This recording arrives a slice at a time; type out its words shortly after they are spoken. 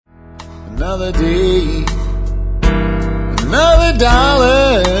Another day, another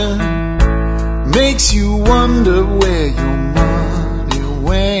dollar makes you wonder where your money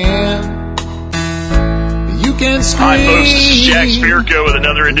went. You can scream. Hi folks, this is Jack Spirko with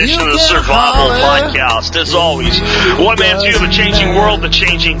another edition of the Survival Podcast. As always, one man's view of the changing world, the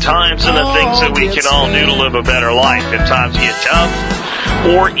changing times, and the things that we can all do to live a better life if times get tough,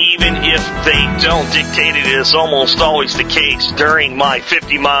 or even if they don't. Dictated is almost always the case during my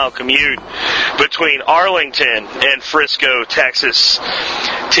 50-mile commute between Arlington and Frisco, Texas.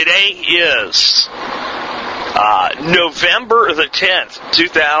 Today is November the 10th,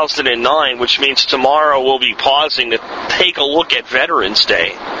 2009, which means tomorrow we'll be pausing to take a look at Veterans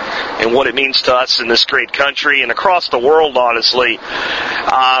Day and what it means to us in this great country and across the world, honestly.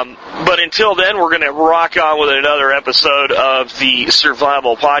 But until then, we're going to rock on with another episode of the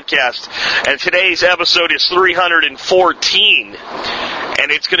Survival Podcast. And today's episode is 314,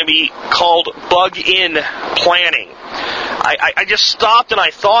 and it's going to be called Bug-In Planning. I just stopped and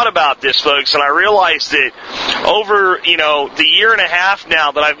I thought about this, folks, and I realized that over, the year and a half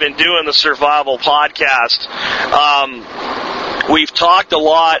now that I've been doing the Survival Podcast, we've talked a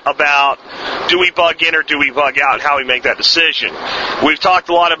lot about do we bug in or do we bug out and how we make that decision. We've talked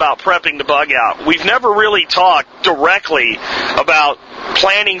a lot about prepping to bug out. We've never really talked directly about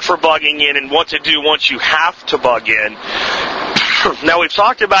planning for bugging in and what to do once you have to bug in. Now, we've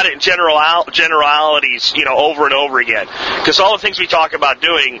talked about it in generalities, over and over again, because all the things we talk about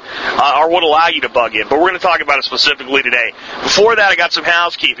doing are what allow you to bug in, but we're going to talk about it specifically today. Before that, I got some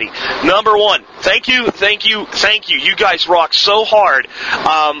housekeeping. Number one, thank you. You guys rock so hard.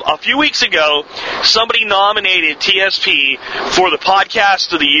 A few weeks ago, somebody nominated TSP for the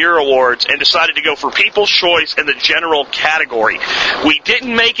Podcast of the Year Awards and decided to go for People's Choice in the general category. We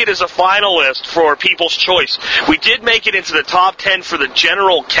didn't make it as a finalist for People's Choice. We did make it into the top 10 for the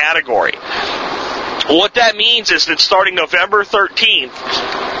general category. What that means is that starting November 13th,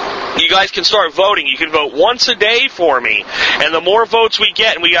 you guys can start voting. You can vote once a day for me, and the more votes we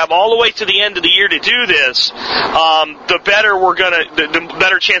get, and we have all the way to the end of the year to do this, the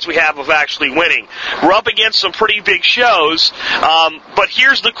better chance we have of actually winning. We're up against some pretty big shows, but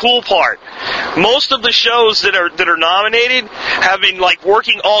here's the cool part: most of the shows that are nominated have been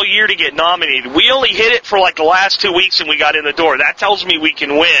working all year to get nominated. We only hit it for the last 2 weeks, and we got in the door. That tells me we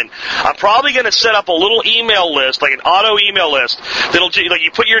can win. I'm probably going to set up a little email list, like an auto email list, that'll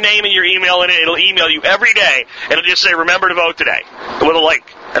you put your name and your email in it. It'll email you every day. It'll just say, remember to vote today, with a link.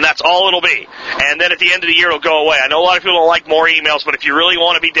 And that's all it'll be. And then at the end of the year, it'll go away. I know a lot of people don't like more emails, but if you really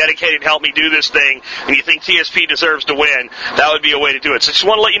want to be dedicated and help me do this thing, and you think TSP deserves to win, that would be a way to do it. So just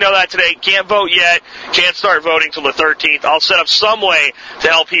want to let you know that today. Can't vote yet. Can't start voting till the 13th. I'll set up some way to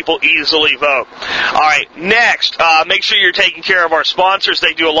help people easily vote. All right, next, make sure you're taking care of our sponsors.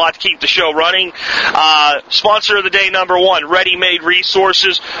 They do a lot to keep the show running. Sponsor of the day, number one, Ready Made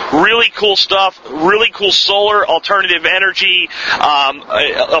Resources. Really cool stuff. Really cool solar, alternative energy,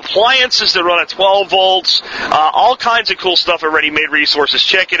 appliances that run at 12 volts, all kinds of cool stuff at Ready Made Resources.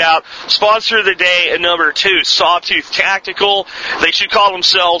 Check it out. Sponsor of the day, number two, Sawtooth Tactical. They should call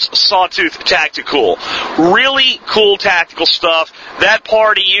themselves Sawtooth Tactical. Really cool tactical stuff. That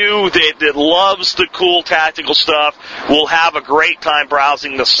part of you that loves the cool tactical stuff will have a great time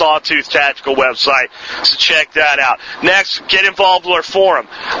browsing the Sawtooth Tactical website, so check that out. Next, get involved with our forum.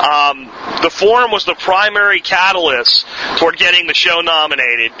 The forum was the primary catalyst toward getting the show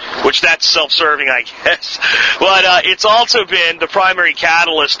nominated, which that's self-serving, I guess. But it's also been the primary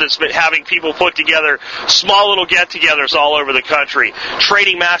catalyst that's been having people put together small little get-togethers all over the country,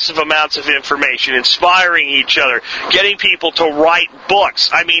 trading massive amounts of information, inspiring each other, getting people to write books.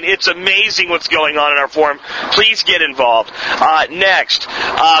 I mean, it's amazing what's going on in our forum. Please get involved. Next,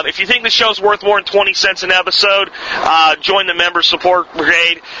 if you think the show's worth more than 20 cents an episode, join the Member Support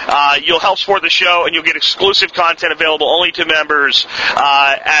Brigade. You'll help support the show, and you'll get exclusive content available only to members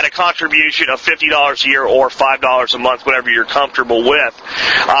at a contribution of $50 a year or $5 a month, whatever you're comfortable with.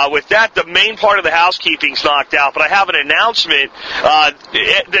 With that, the main part of the housekeeping's knocked out, but I have an announcement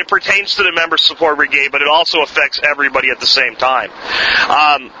that pertains to the Member Support Brigade, but it also affects everybody at the same time.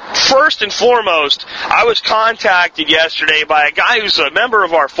 First and foremost, I was contacted yesterday by a guy who's a member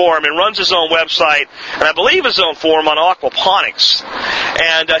of our forum and runs his own website, and I believe his own forum on aquaponics.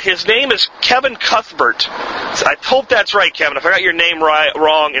 And his name is Kevin Cuthbert. I hope that's right, Kevin. If I got your name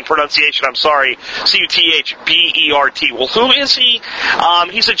wrong in pronunciation, I'm sorry. Cuthbert. Well, who is he?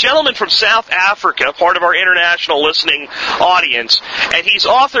 He's a gentleman from South Africa, part of our international listening audience, and he's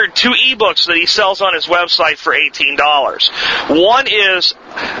authored 2 ebooks that he sells on his website for $18. One is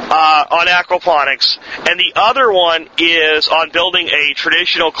on aquaponics, and the other one is on building a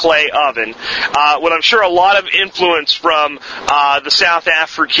traditional clay oven, with I'm sure a lot of influence from the South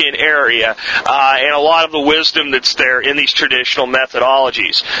African area, and a lot of the wisdom that's there in these traditional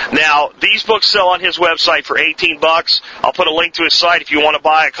methodologies. Now, these books sell on his website for $18. I'll put a link to his site if you want to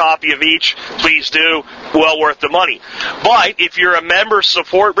buy a copy of each. Please do. Well worth the money. But if you're a member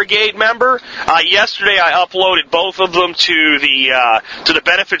support brigade member, yesterday I uploaded both of them to the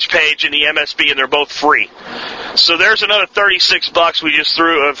benefits page in the MSB, and they're both free. So there's another $36 we just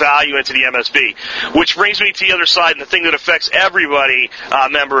threw a value into the MSB, which brings me to the other side, and the thing that affects everybody,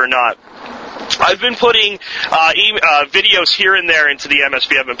 member or not. I've been putting videos here and there into the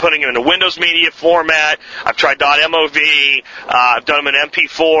MSB. I've been putting them in a Windows Media format. I've tried .mov. I've done them in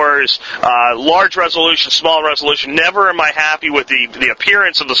MP4s, large resolution, small resolution. Never am I happy with the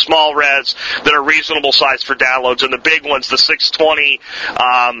appearance of the small res that are reasonable size for downloads, and the big ones, the 620,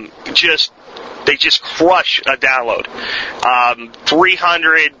 they just crush a download.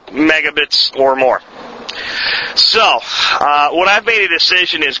 300 megabits or more. So, what I've made a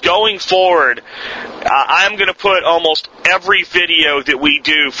decision is going forward, I'm going to put almost every video that we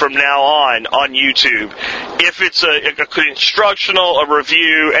do from now on YouTube. If it's a instructional, a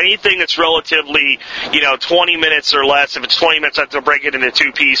review, anything that's relatively, 20 minutes or less. If it's 20 minutes, I have to break it into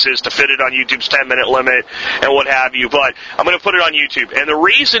 2 pieces to fit it on YouTube's 10-minute limit and what have you. But I'm going to put it on YouTube. And the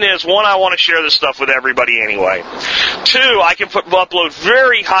reason is, 1, I want to share this stuff with everybody anyway. 2, I can upload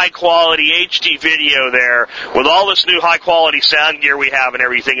very high-quality HD video there with all this new high-quality sound gear we have and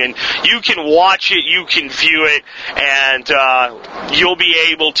everything. And you can watch it, you can view it, and you'll be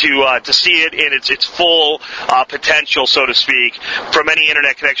able to see it in its full potential, so to speak, from any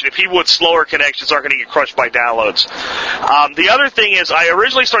internet connection. If people with slower connections aren't going to get crushed by downloads. The other thing is, I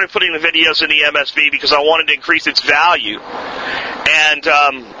originally started putting the videos in the MSB because I wanted to increase its value. And,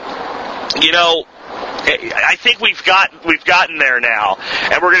 I think we've gotten there now,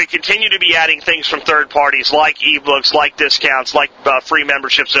 and we're going to continue to be adding things from third parties like ebooks, like discounts, like free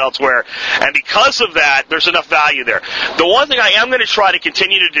memberships elsewhere. And because of that, there's enough value there. The one thing I am going to try to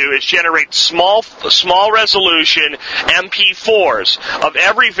continue to do is generate small resolution MP4s of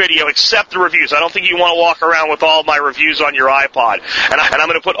every video except the reviews. I don't think you want to walk around with all my reviews on your iPod. And I'm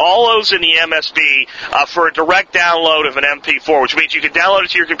going to put all those in the MSB for a direct download of an MP4, which means you can download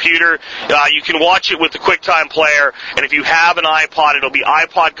it to your computer. You can watch it with the QuickTime player, and if you have an iPod, it'll be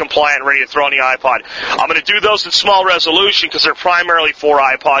iPod compliant, ready to throw on the iPod. I'm going to do those in small resolution because they're primarily for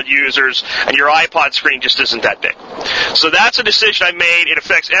iPod users, and your iPod screen just isn't that big. So that's a decision I made. It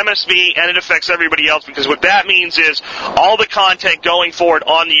affects MSB, and it affects everybody else, because what that means is all the content going forward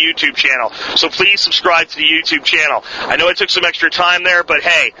on the YouTube channel. So please subscribe to the YouTube channel. I know it took some extra time there, but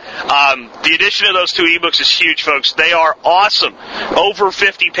hey, the addition of those 2 ebooks is huge, folks. They are awesome. Over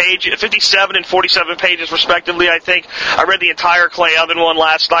 50 pages, 57 and 47 pages respectively, I think. I read the entire clay oven one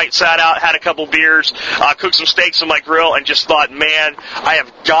last night, sat out, had a couple beers, cooked some steaks on my grill, and just thought, man, I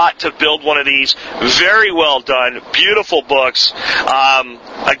have got to build one of these. Very well done, beautiful books.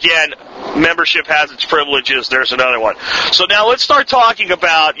 Again, membership has its privileges. There's another one. So now let's start talking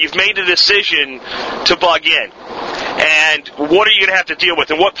about, you've made a decision to bug in. And what are you going to have to deal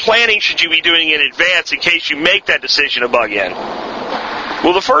with? And what planning should you be doing in advance in case you make that decision to bug in?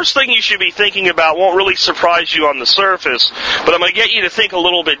 Well, the first thing you should be thinking about won't really surprise you on the surface, but I'm going to get you to think a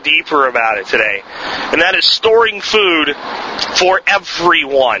little bit deeper about it today. And that is storing food for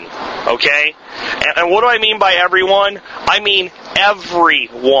everyone, okay? And what do I mean by everyone? I mean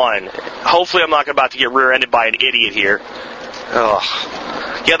everyone. Hopefully I'm not about to get rear-ended by an idiot here. Ugh.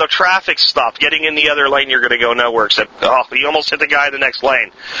 Yeah, the traffic stopped. Getting in the other lane, you're going to go nowhere. Except, you almost hit the guy in the next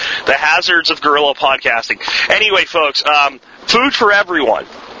lane. The hazards of guerrilla podcasting. Anyway, folks, food for everyone.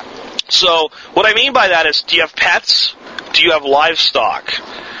 So what I mean by that is, do you have pets? Do you have livestock?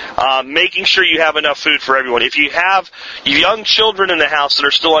 Making sure you have enough food for everyone. If you have young children in the house that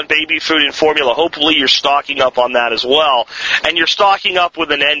are still on baby food and formula, hopefully you're stocking up on that as well. And you're stocking up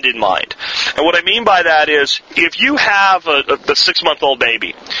with an end in mind. And what I mean by that is, if you have a 6-month-old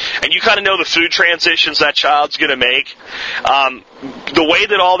baby, and you kind of know the food transitions that child's going to make, the way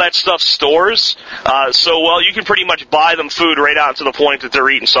that all that stuff stores, you can pretty much buy them food right out to the point that they're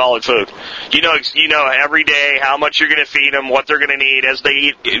eating solid food. You know every day how much you're going to feed them, what they're going to need as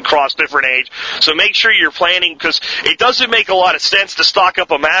they eat across different age. So make sure you're planning, because it doesn't make a lot of sense to stock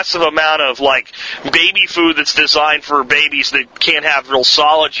up a massive amount of like baby food that's designed for babies that can't have real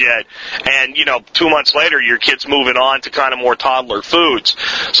solids yet, and 2 months later your kid's moving on to kind of more toddler foods.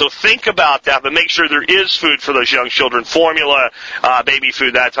 So think about that, but make sure there is food for those young children, formula, baby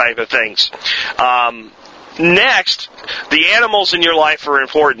food, that type of things. Next, the animals in your life are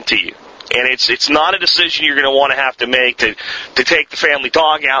important to you. And it's not a decision you're going to want to have to make to take the family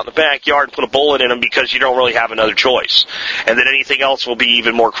dog out in the backyard and put a bullet in them because you don't really have another choice. And then anything else will be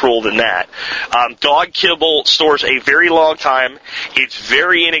even more cruel than that. Dog kibble stores a very long time. It's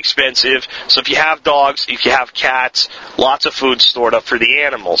very inexpensive. So if you have dogs, if you have cats, lots of food stored up for the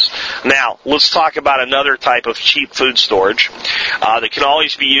animals. Now, let's talk about another type of cheap food storage that can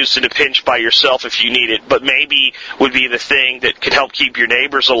always be used in a pinch by yourself if you need it, but maybe would be the thing that could help keep your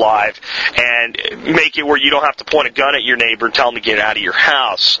neighbors alive and make it where you don't have to point a gun at your neighbor and tell them to get out of your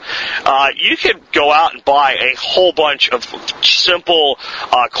house. You can go out and buy a whole bunch of simple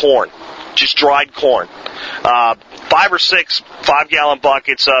corn, just dried corn. 5 or 6 5-gallon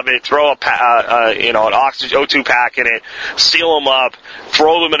buckets of it. Throw an oxygen O2 pack in it. Seal them up.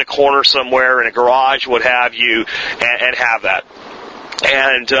 Throw them in a corner somewhere in a garage, what have you, and have that.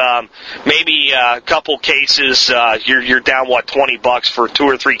 And maybe a couple cases, you're down, $20 for 2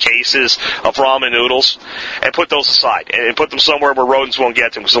 or 3 cases of ramen noodles, and put those aside, and put them somewhere where rodents won't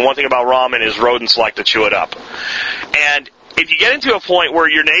get them, because the one thing about ramen is rodents like to chew it up. And if you get into a point where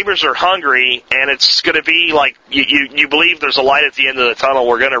your neighbors are hungry, and it's going to be like you believe there's a light at the end of the tunnel,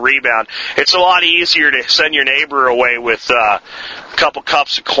 we're going to rebound, it's a lot easier to send your neighbor away with a couple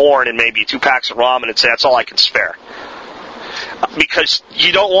cups of corn and maybe 2 packs of ramen and say, that's all I can spare. Because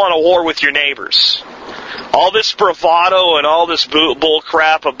you don't want a war with your neighbors. All this bravado and all this bull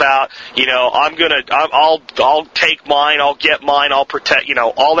crap about, I'll take mine, I'll get mine, I'll protect,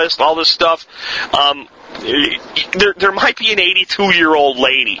 all this stuff. There might be an 82-year-old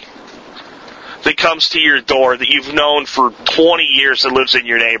lady that comes to your door that you've known for 20 years that lives in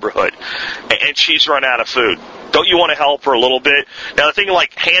your neighborhood, and she's run out of food. Don't you want to help her a little bit? Now, the thing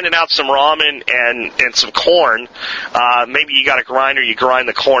like handing out some ramen and some corn, maybe you got a grinder, you grind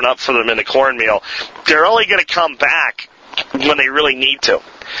the corn up for them in the cornmeal. They're only going to come back when they really need to.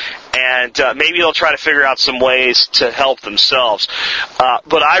 And maybe they'll try to figure out some ways to help themselves.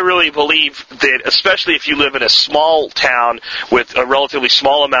 But I really believe that, especially if you live in a small town with a relatively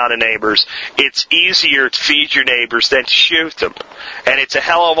small amount of neighbors, it's easier to feed your neighbors than to shoot them. And it's a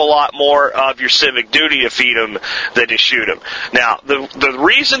hell of a lot more of your civic duty to feed them than to shoot them. Now, the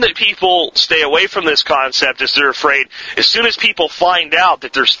reason that people stay away from this concept is they're afraid as soon as people find out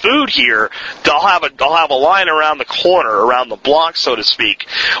that there's food here, they'll have a line around the corner, around the block, so to speak.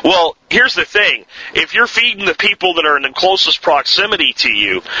 Well, here's the thing. If you're feeding the people that are in the closest proximity to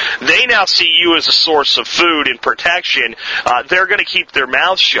you, they now see you as a source of food and protection. They're going to keep their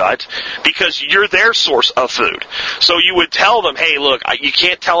mouths shut because you're their source of food. So you would tell them, hey, look, you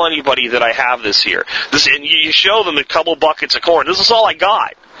can't tell anybody that I have this here. And you show them a couple buckets of corn. This is all I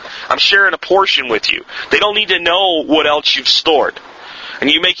got. I'm sharing a portion with you. They don't need to know what else you've stored. And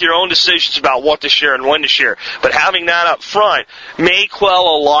you make your own decisions about what to share and when to share. But having that up front may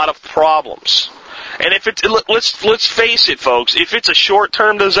quell a lot of problems. And if let's face it, folks, if it's a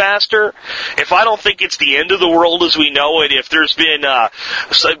short-term disaster, if I don't think it's the end of the world as we know it, if there's been,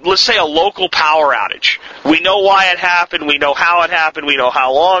 let's say, a local power outage, we know why it happened, we know how it happened, we know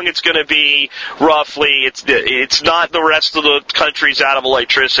how long it's going to be, roughly. It's not the rest of the country's out of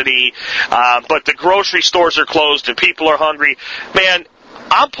electricity, but the grocery stores are closed and people are hungry. Man,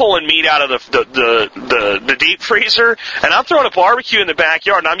 I'm pulling meat out of the deep freezer, and I'm throwing a barbecue in the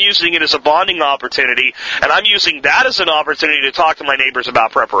backyard, and I'm using it as a bonding opportunity, and I'm using that as an opportunity to talk to my neighbors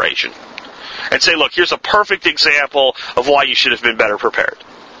about preparation. And say, look, here's a perfect example of why you should have been better prepared.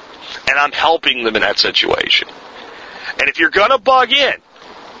 And I'm helping them in that situation. And if you're going to bug in,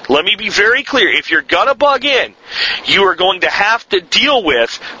 let me be very clear, if you're going to bug in, you are going to have to deal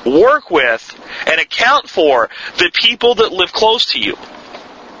with, work with, and account for the people that live close to you.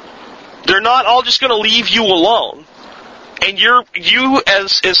 They're not all just going to leave you alone. And you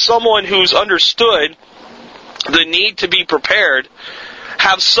as someone who's understood the need to be prepared,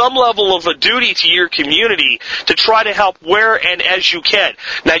 have some level of a duty to your community to try to help where and as you can.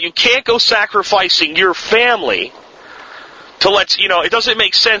 Now, you can't go sacrificing your family to it doesn't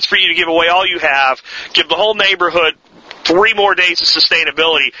make sense for you to give away all you have, give the whole neighborhood 3 more days of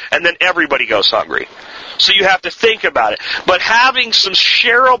sustainability, and then everybody goes hungry. So you have to think about it. But having some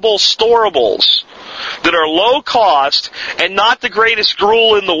shareable storables that are low cost and not the greatest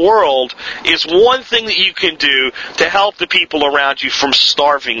gruel in the world is one thing that you can do to help the people around you from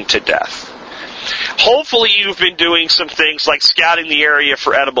starving to death. Hopefully you've been doing some things like scouting the area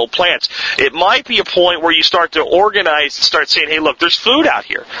for edible plants. It might be a point where you start to organize and start saying, hey, look, there's food out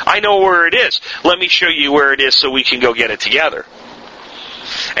here. I know where it is. Let me show you where it is so we can go get it together.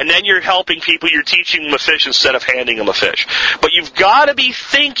 And then you're helping people, you're teaching them a fish instead of handing them a fish. But you've got to be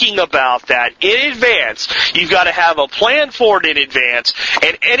thinking about that in advance. You've got to have a plan for it in advance.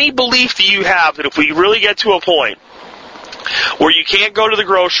 And any belief that you have that if we really get to a point where you can't go to the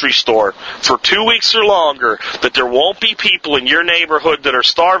grocery store for 2 weeks or longer, that there won't be people in your neighborhood that are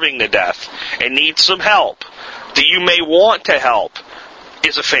starving to death and need some help, that you may want to help,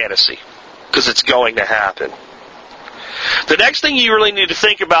 is a fantasy. Because it's going to happen. The next thing you really need to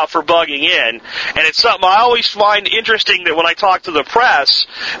think about for bugging in, and it's something I always find interesting that when I talk to the press,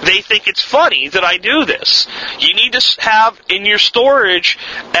 they think it's funny that I do this. You need to have in your storage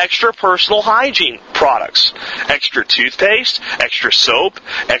extra personal hygiene products. Extra toothpaste, extra soap,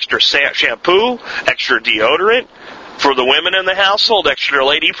 extra shampoo, extra deodorant. For the women in the household, extra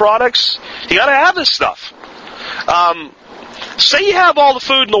lady products. You got to have this stuff. Say you have all the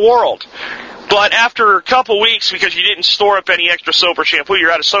food in the world. But after a couple weeks, because you didn't store up any extra soap or shampoo,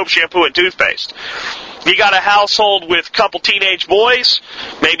 you're out of soap, shampoo, and toothpaste. You got a household with a couple teenage boys,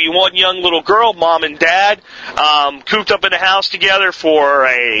 maybe one young little girl, mom and dad, cooped up in the house together for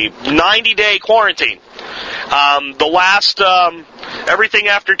a 90-day quarantine. Everything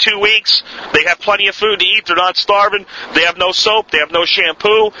after 2 weeks, they have plenty of food to eat, they're not starving, they have no soap, they have no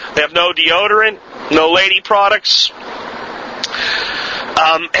shampoo, they have no deodorant, no lady products.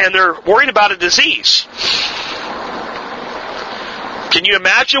 And they're worried about a disease. Can you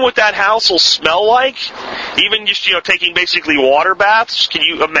imagine what that house will smell like? Even just, taking basically water baths. Can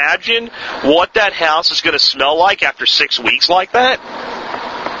you imagine what that house is going to smell like after 6 weeks like that?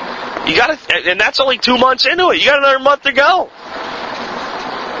 And that's only 2 months into it. You got another month to go.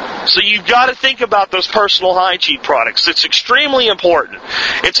 So you've got to think about those personal hygiene products. It's extremely important.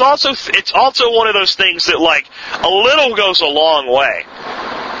 It's also one of those things that, like, a little goes a long way.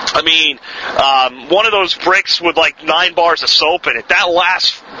 I mean, one of those bricks with like 9 bars of soap in it,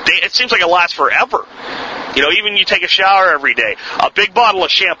 it seems like it lasts forever. Even you take a shower every day. A big bottle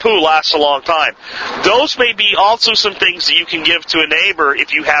of shampoo lasts a long time. Those may be also some things that you can give to a neighbor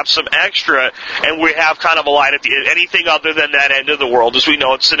if you have some extra, and we have kind of a light at the end. Anything other than that end of the world as we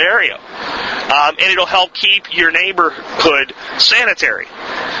know it scenario. And it'll help keep your neighborhood sanitary.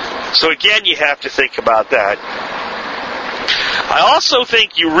 So again, you have to think about that. I also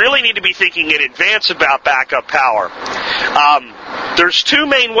think you really need to be thinking in advance about backup power. There's 2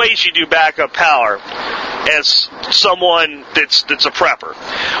 main ways you do backup power as someone that's a prepper.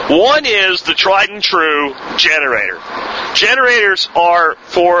 One is the tried and true generator. Generators are,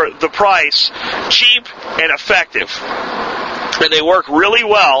 for the price, cheap and effective. And they work really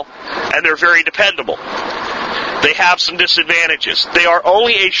well, and they're very dependable. They have some disadvantages. They are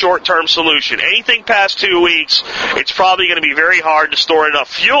only a short-term solution. Anything past 2 weeks, it's probably going to be very hard to store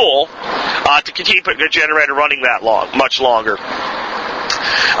enough fuel to keep a generator running that long, much longer.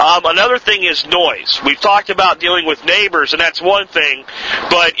 Another thing is noise. We've talked about dealing with neighbors, and that's one thing.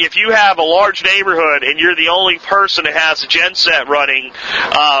 But if you have a large neighborhood and you're the only person that has a gen set running,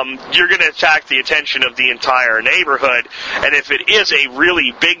 you're going to attract the attention of the entire neighborhood. And if it is a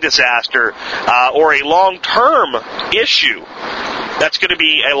really big disaster or a long-term issue, that's going to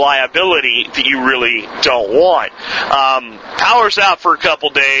be a liability that you really don't want. Power's out for a couple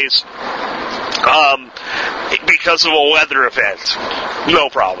days. Because of a weather event. No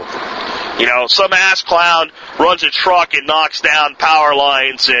problem. Some ass clown runs a truck and knocks down power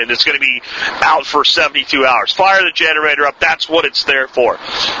lines and it's going to be out for 72 hours. Fire the generator up. That's what it's there for.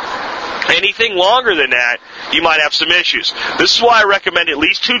 Anything longer than that, you might have some issues. This is why I recommend at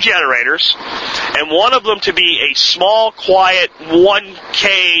least 2 generators, and one of them to be a small, quiet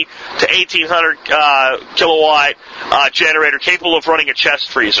 1K to 1800 kilowatt generator capable of running a chest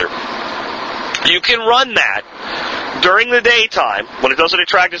freezer. You can run that during the daytime, when it doesn't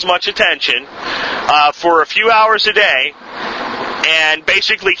attract as much attention, for a few hours a day, and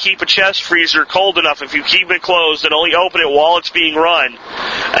basically keep a chest freezer cold enough if you keep it closed and only open it while it's being run,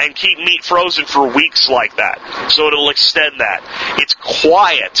 and keep meat frozen for weeks like that. So it'll extend that. It's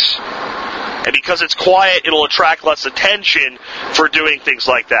quiet. And because it's quiet, it'll attract less attention for doing things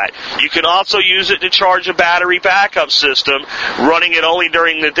like that. You can also use it to charge a battery backup system, running it only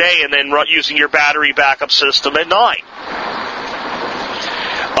during the day and then using your battery backup system at night.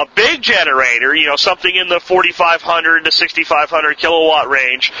 A big generator, something in the 4,500 to 6,500 kilowatt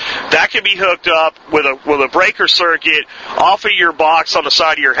range, that can be hooked up with a breaker circuit off of your box on the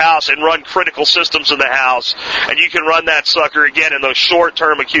side of your house and run critical systems in the house. And you can run that sucker again in those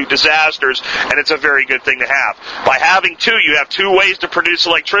short-term acute disasters, and it's a very good thing to have. By having two, you have two ways to produce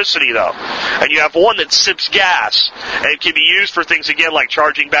electricity, though. And you have one that sips gas, and it can be used for things, again, like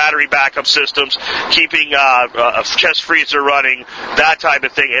charging battery backup systems, keeping a chest freezer running, that type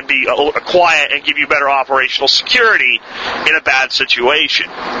of thing, and be quiet and give you better operational security in a bad situation.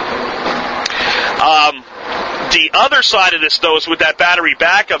 The other side of this, though, is with that battery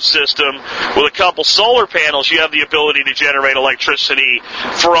backup system, with a couple solar panels, you have the ability to generate electricity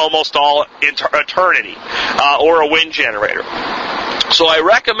for almost all eternity, or a wind generator. So I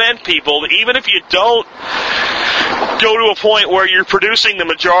recommend people that even if you don't go to a point where you're producing the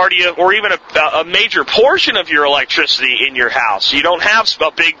majority of, or even a major portion of your electricity in your house, you don't have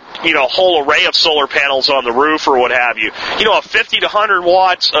a big, whole array of solar panels on the roof or what have you. A 50 to 100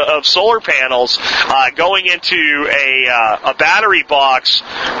 watts of solar panels going into a battery box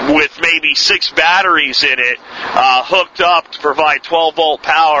with maybe 6 batteries in it, hooked up to provide 12-volt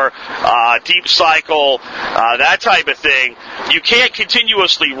power, deep cycle, that type of thing. You can't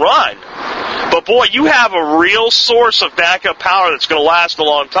continuously run. But boy, you have a real source of backup power that's going to last a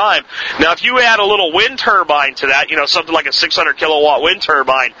long time. Now, if you add a little wind turbine to that, something like a 600 kilowatt wind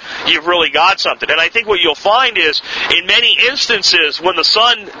turbine, you've really got something. And I think what you'll find is, in many instances, when the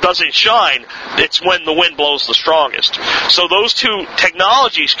sun doesn't shine, it's when the wind blows the strongest. So those two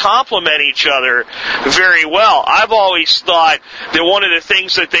technologies complement each other very well. I've always thought that one of the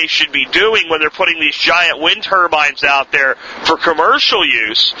things that they should be doing when they're putting these giant wind turbines out there for commercial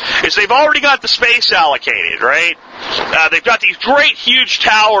use is they've already got the space allocated, right? They've got these great, huge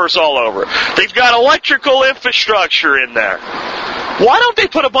towers all over. They've got electrical infrastructure in there. Why don't they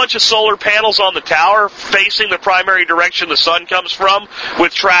put a bunch of solar panels on the tower facing the primary direction the sun comes from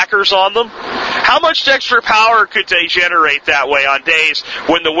with trackers on them? How much extra power could they generate that way on days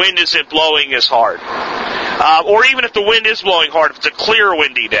when the wind isn't blowing as hard? Or even if the wind is blowing hard, if it's a clear,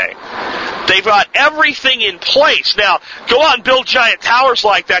 windy day. They've got everything in place. Now, go out and build giant towers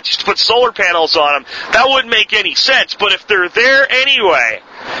like that just to put solar panels on them. That wouldn't make any sense. But if they're there anyway,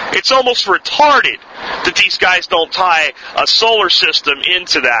 it's almost retarded that these guys don't tie a solar system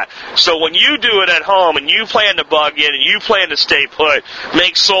into that. So when you do it at home and you plan to bug in and you plan to stay put,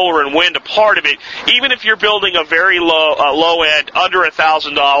 make solar and wind a part of it, even if you're building a very low end, under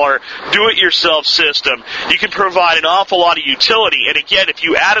 $1,000, do-it-yourself system, you can provide an awful lot of utility. And again, if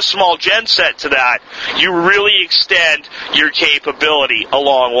you add a small gen set to that, you really extend your capability a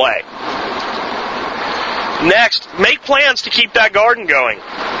long way. Next, make plans to keep that garden going.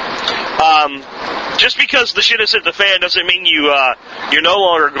 Just because the shit has hit the fan doesn't mean you're no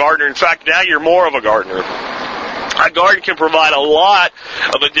longer a gardener. In fact, now you're more of a gardener. A garden can provide a lot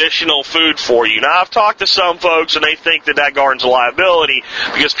of additional food for you. Now, I've talked to some folks, and they think that garden's a liability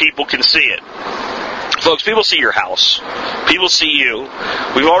because people can see it. Folks, people see your house. People see you.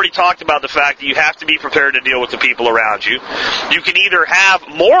 We've already talked about the fact that you have to be prepared to deal with the people around you. You can either have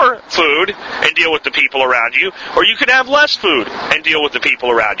more food and deal with the people around you, or you can have less food and deal with the people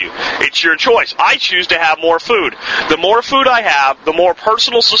around you. It's your choice. I choose to have more food. The more food I have, the more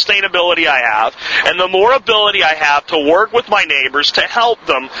personal sustainability I have, and the more ability I have to work with my neighbors to help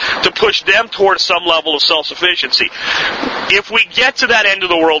them, to push them towards some level of self-sufficiency. If we get to that end of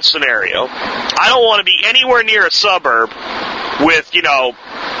the world scenario, I don't want to be anywhere near a suburb with,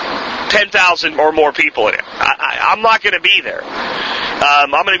 10,000 or more people in it. I'm not going to be there.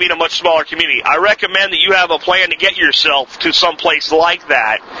 I'm going to be in a much smaller community. I recommend that you have a plan to get yourself to some place like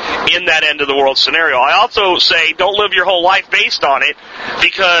that in that end of the world scenario. I also say don't live your whole life based on it,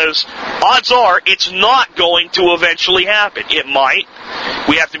 because odds are it's not going to eventually happen. It might.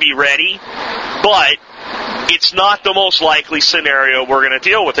 We have to be ready, but it's not the most likely scenario we're going to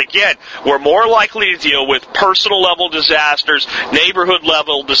deal with. Again, we're more likely to deal with personal level disasters, neighborhood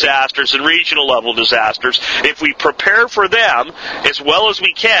level disasters, and regional level disasters. If we prepare for them as well as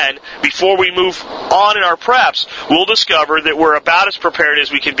we can before we move on in our preps, we'll discover that we're about as prepared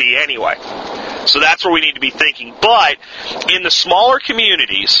as we can be anyway. So that's where we need to be thinking. But in the smaller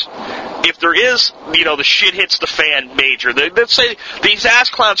communities, if there is, the shit hits the fan major, let's say these ass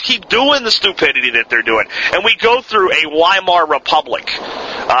clowns keep doing the stupidity that they're doing, and we go through a Weimar Republic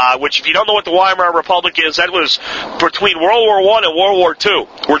which if you don't know what the Weimar Republic is, that was between World War I and World War II,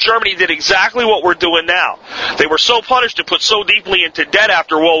 where Germany did exactly what we're doing now. They were so punished and put so deeply into debt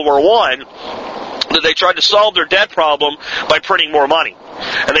after World War I that they tried to solve their debt problem by printing more money.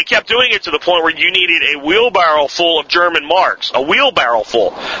 And they kept doing it to the point where you needed a wheelbarrow full of German marks, a wheelbarrow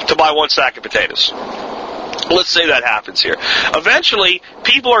full, to buy one sack of potatoes. Let's say that happens here. Eventually,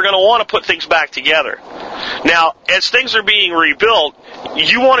 people are going to want to put things back together. Now, as things are being rebuilt,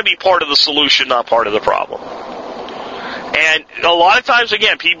 you want to be part of the solution, not part of the problem. And a lot of times,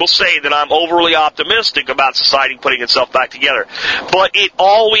 again, people say that I'm overly optimistic about society putting itself back together. But it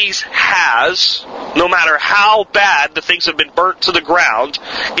always has, no matter how bad the things have been burnt to the ground,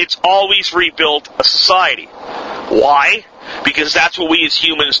 it's always rebuilt a society. Why? Because that's what we as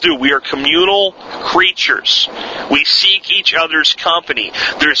humans do. We are communal creatures. We seek each other's company.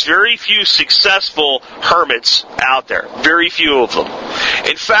 There's very few successful hermits out there. Very few of them.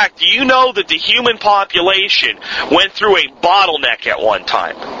 In fact, do you know that the human population went through a bottleneck at one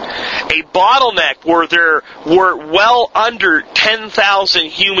time? A bottleneck where there were well under 10,000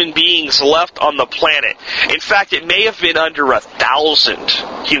 human beings left on the planet. In fact, it may have been under 1,000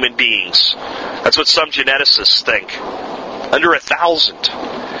 human beings. That's what some geneticists think. Under 1,000.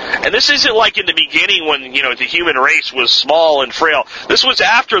 And this isn't like in the beginning when, the human race was small and frail. This was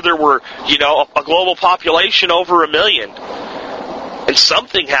after there were, a global population over 1 million. And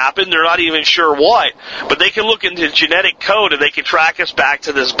something happened, they're not even sure what. But they can look into genetic code and they can track us back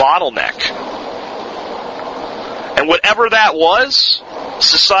to this bottleneck. And whatever that was,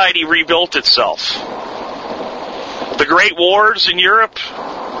 society rebuilt itself. The Great Wars in Europe,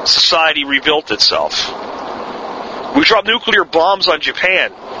 society rebuilt itself. We dropped nuclear bombs on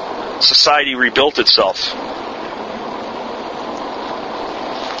Japan. Society rebuilt itself.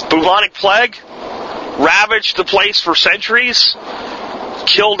 Bubonic plague ravaged the place for centuries,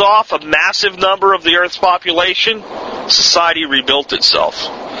 killed off a massive number of the Earth's population. Society rebuilt itself.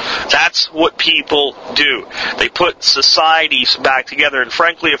 That's what people do. They put societies back together, and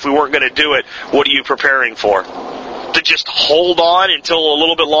frankly, if we weren't going to do it, what are you preparing for? To just hold on until a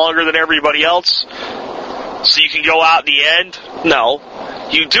little bit longer than everybody else? So you can go out in the end? No.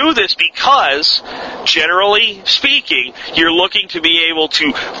 You do this because, generally speaking, you're looking to be able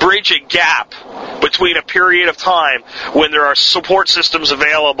to bridge a gap between a period of time when there are support systems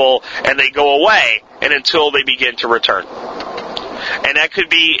available and they go away and until they begin to return. And that could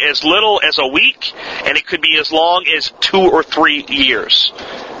be as little as a week, and it could be as long as 2 or 3 years.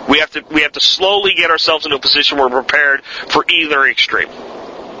 We have to slowly get ourselves into a position where we're prepared for either extreme.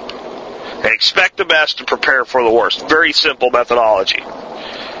 And expect the best and prepare for the worst. Very simple methodology.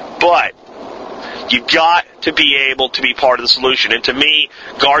 But you've got to be able to be part of the solution. And to me,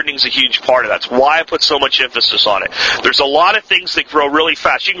 gardening's a huge part of that. That's why I put so much emphasis on it. There's a lot of things that grow really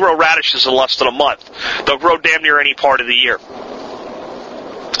fast. You can grow radishes in less than a month. They'll grow damn near any part of the year.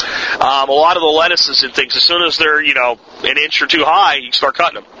 A lot of the lettuces and things, as soon as they're, an inch or two high, you can start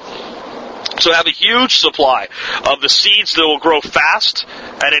cutting them. So have a huge supply of the seeds that will grow fast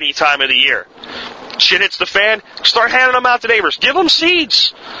at any time of the year. Shit hits the fan, start handing them out to neighbors. Give them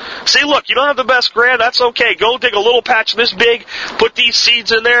seeds. Say, look, you don't have the best ground, that's okay. Go dig a little patch this big, put these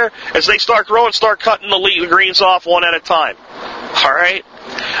seeds in there. As they start growing, start cutting the greens off one at a time. All right?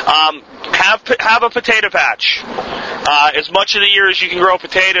 Have a potato patch. As much of the year as you can grow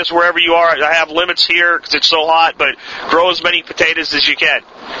potatoes wherever you are. I have limits here because it's so hot, but grow as many potatoes as you can.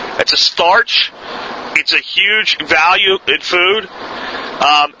 It's a starch. It's a huge value in food.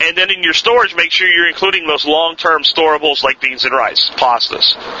 And then in your storage, make sure you're including those long-term storables like beans and rice,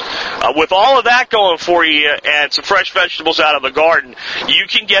 pastas. With all of that going for you and some fresh vegetables out of the garden, you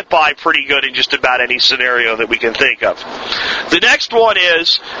can get by pretty good in just about any scenario that we can think of. The next one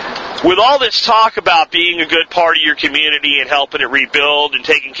is, with all this talk about being a good part of your community and helping it rebuild and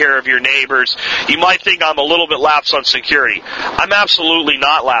taking care of your neighbors, you might think I'm a little bit lax on security. I'm absolutely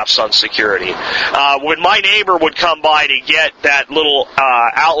not lax on security. When my neighbor would come by to get that little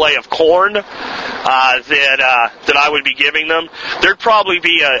outlay of corn that I would be giving them, there'd probably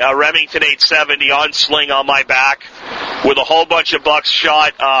be a Remington 870 on sling on my back with a whole bunch of bucks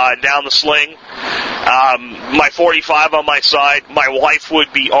shot down the sling, my 45 on my side. My wife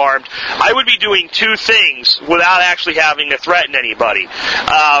would be armed. I would be doing two things without actually having to threaten anybody.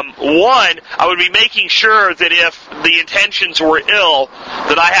 One, I would be making sure that if the intentions were ill,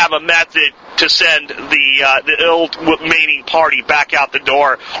 that I have a method to send the ill-meaning party back out the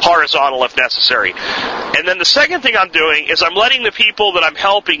door, horizontal if necessary. And then the second thing I'm doing is I'm letting the people that I'm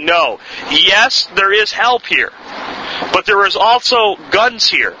helping know, yes, there is help here. But there is also guns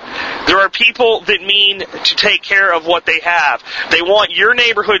here. There are people that mean to take care of what they have. They want your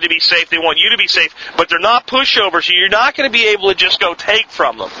neighborhood to be safe. They want you to be safe. But they're not pushovers. So you're not going to be able to just go take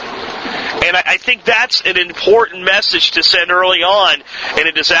from them. And I think that's an important message to send early on in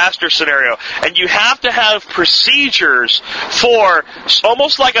a disaster scenario. And you have to have procedures for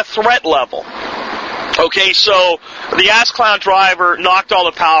almost like a threat level. Okay, so the ass clown driver knocked all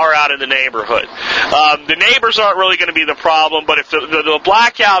the power out in the neighborhood. The neighbors aren't really going to be the problem, but if the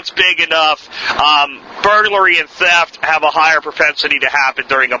blackout's big enough, burglary and theft have a higher propensity to happen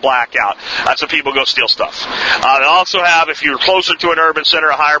during a blackout. That's when people go steal stuff. They also have, if you're closer to an urban center,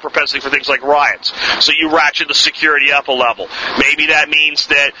 a higher propensity for things like riots. So you ratchet the security up a level. Maybe that means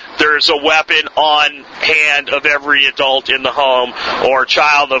that there's a weapon on hand of every adult in the home or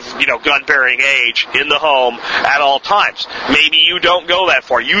child of, gun-bearing age in the home at all times. Maybe you don't go that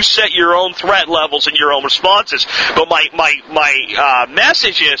far. You set your own threat levels and your own responses. But my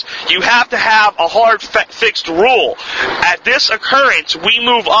message is you have to have a hard fixed rule. At this occurrence, we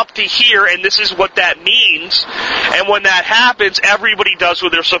move up to here, and this is what that means. And when that happens, everybody does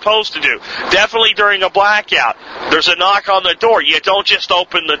what they're supposed to do. Definitely during a blackout, there's a knock on the door. You don't just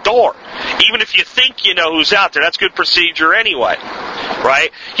open the door. Even if you think you know who's out there, that's good procedure anyway.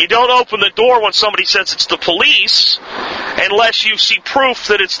 Right? You don't open the door when somebody says it's the police unless you see proof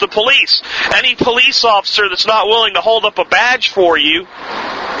that it's the police. Any police officer that's not willing to hold up a badge for you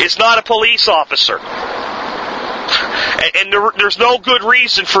is not a police officer. And there's no good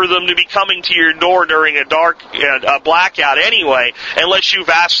reason for them to be coming to your door during a blackout anyway, unless you've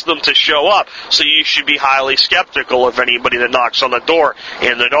asked them to show up. So you should be highly skeptical of anybody that knocks on the door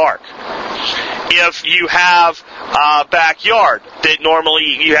in the dark. If you have a backyard that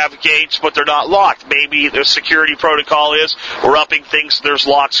normally you have gates but they're not locked, maybe the security protocol is we're upping things, there's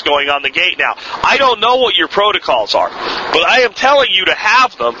locks going on the gate now. I don't know what your protocols are, but I am telling you to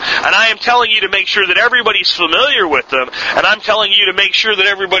have them, and I am telling you to make sure that everybody's familiar with them, and I'm telling you to make sure that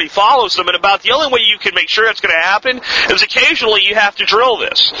everybody follows them. And about the only way you can make sure that's going to happen is occasionally you have to drill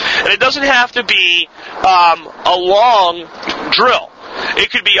this. And it doesn't have to be a long drill.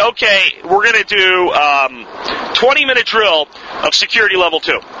 It could be, okay, we're going to do 20-minute drill of security level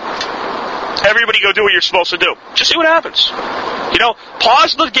 2. Everybody go do what you're supposed to do. Just see what happens.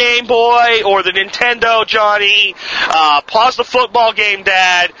 Pause the Game Boy or the Nintendo, Johnny. Pause the football game,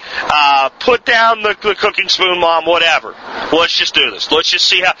 Dad. Put down the cooking spoon, Mom, whatever. Let's just do this. Let's just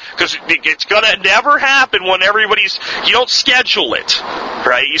see how, because it's going to never happen when you don't schedule it,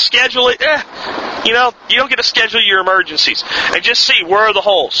 right? You schedule it, you don't get to schedule your emergencies. And just see, where are the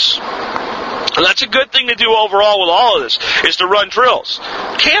holes? And that's a good thing to do overall with all of this, is to run drills.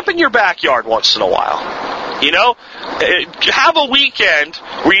 Camp in your backyard once in a while. Have a weekend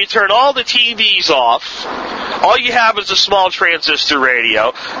where you turn all the TVs off. All you have is a small transistor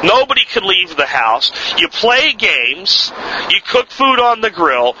radio. Nobody can leave the house. You play games. You cook food on the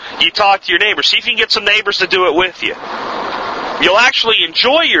grill. You talk to your neighbors. See if you can get some neighbors to do it with you. You'll actually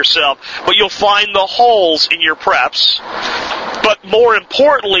enjoy yourself, but you'll find the holes in your preps. But more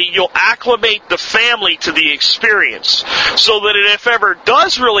importantly, you'll acclimate the family to the experience so that if ever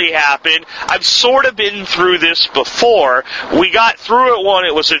does really happen, I've sort of been through this before. We got through it when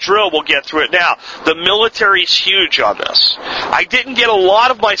it was a drill. We'll get through it now. The military's huge on this. I didn't get a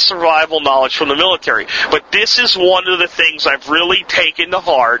lot of my survival knowledge from the military, but this is one of the things I've really taken to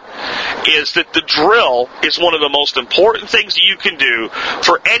heart, is that the drill is one of the most important things that you can do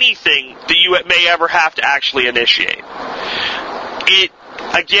for anything that you may ever have to actually initiate.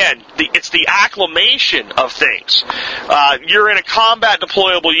 It's the acclimation of things. You're in a combat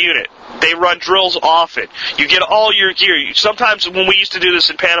deployable unit. They run drills often. You get all your gear. Sometimes when we used to do this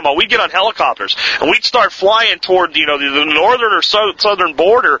in Panama, we'd get on helicopters, and we'd start flying toward the northern or southern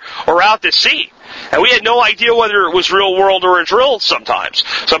border or out to sea. And we had no idea whether it was real world or a drill sometimes.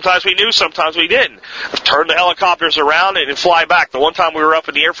 Sometimes we knew, sometimes we didn't. Turn the helicopters around and fly back. The one time we were up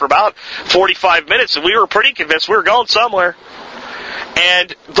in the air for about 45 minutes, and we were pretty convinced we were going somewhere.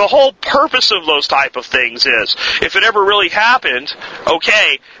 And the whole purpose of those type of things is, if it ever really happened,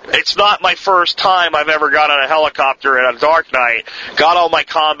 okay, it's not my first time I've ever got on a helicopter at a dark night, got all my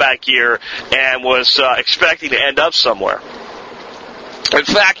combat gear, and was expecting to end up somewhere. In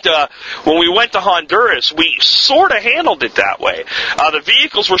fact, when we went to Honduras, we sort of handled it that way. The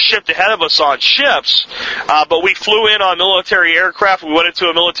vehicles were shipped ahead of us on ships, but we flew in on military aircraft. We went into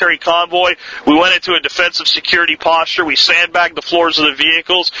a military convoy. We went into a defensive security posture. We sandbagged the floors of the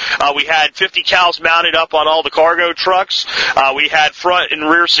vehicles. We had 50 cals mounted up on all the cargo trucks. We had front and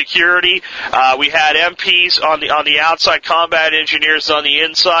rear security. We had MPs on the outside, combat engineers on the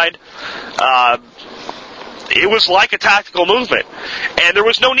inside. It was like a tactical movement, and there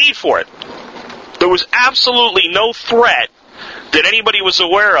was no need for it. There was absolutely no threat that anybody was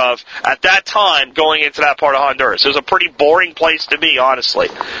aware of at that time going into that part of Honduras. It was a pretty boring place to be, honestly.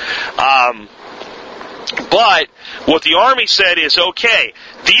 But what the Army said is, okay,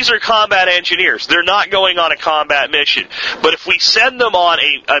 these are combat engineers. They're not going on a combat mission. But if we send them on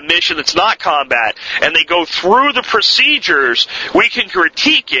a mission that's not combat, and they go through the procedures, we can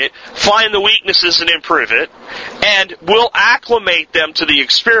critique it, find the weaknesses and improve it, and we'll acclimate them to the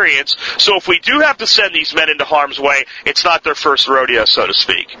experience. So if we do have to send these men into harm's way, it's not their first rodeo, so to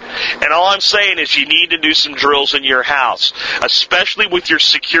speak. And all I'm saying is you need to do some drills in your house, especially with your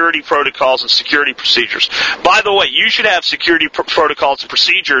security protocols and security procedures. By the way, you should have security protocols and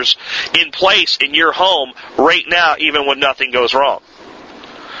procedures in place in your home right now, even when nothing goes wrong.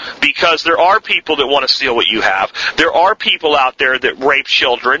 Because there are people that want to steal what you have. There are people out there that rape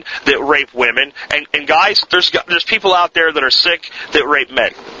children, that rape women. And guys, there's people out there that are sick that rape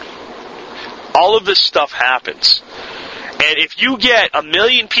men. All of this stuff happens. And if you get 1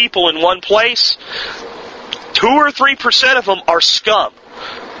 million people in one place, 2 or 3% of them are scum.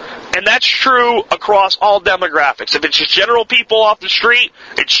 And that's true across all demographics. If it's just general people off the street,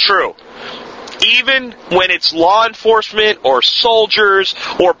 it's true. Even when it's law enforcement or soldiers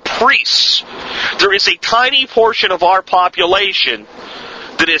or priests, there is a tiny portion of our population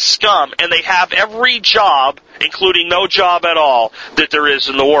that is scum, and they have every job, including no job at all, that there is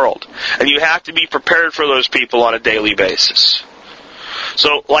in the world. And you have to be prepared for those people on a daily basis.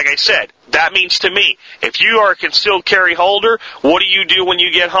 So, like I said, that means to me, if you are a concealed carry holder, what do you do when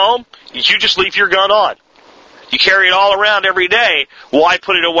you get home? You just leave your gun on. You carry it all around every day. Why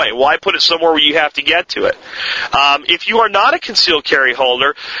put it away? Why put it somewhere where you have to get to it? If you are not a concealed carry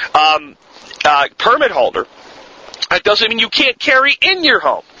holder, permit holder, that doesn't mean you can't carry in your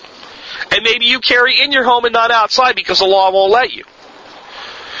home. And maybe you carry in your home and not outside because the law won't let you.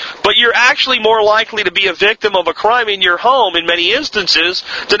 But you're actually more likely to be a victim of a crime in your home in many instances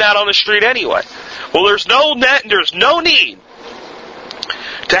than out on the street anyway. Well, there's no need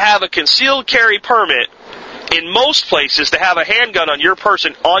to have a concealed carry permit in most places to have a handgun on your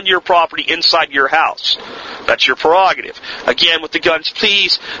person, on your property, inside your house. That's your prerogative. Again, with the guns,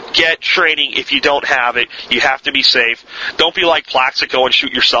 please get training if you don't have it. You have to be safe. Don't be like Plaxico and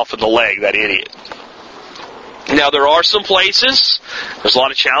shoot yourself in the leg, that idiot. Now, there are some places, there's a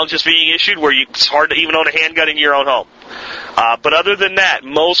lot of challenges being issued where it's hard to even own a handgun in your own home. But other than that,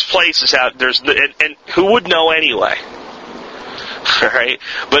 most places have, and who would know anyway? Alright?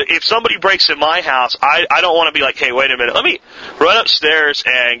 But if somebody breaks in my house, I don't want to be like, hey, wait a minute, let me run upstairs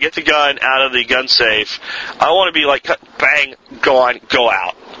and get the gun out of the gun safe. I want to be like, bang, go on, go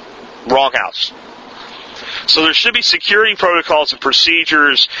out. Wrong house. So there should be security protocols and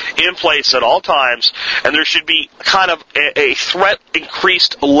procedures in place at all times, and there should be kind of a threat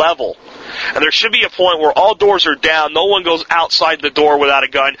increased level. And there should be a point where all doors are down, no one goes outside the door without a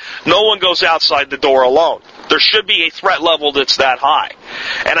gun, no one goes outside the door alone. There should be a threat level that's that high.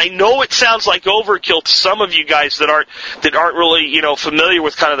 And I know it sounds like overkill to some of you guys that aren't really, familiar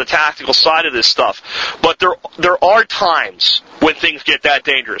with kind of the tactical side of this stuff. But there are times when things get that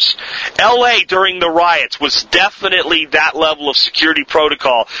dangerous. LA during the riots was definitely that level of security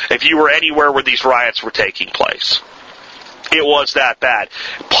protocol if you were anywhere where these riots were taking place. It was that bad.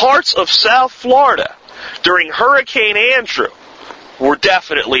 Parts of South Florida during Hurricane Andrew were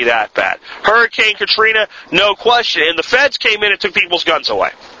definitely that bad. Hurricane Katrina, no question. And the feds came in and took people's guns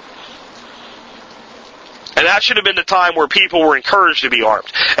away. And that should have been the time where people were encouraged to be armed.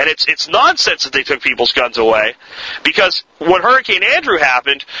 And it's nonsense that they took people's guns away, because when Hurricane Andrew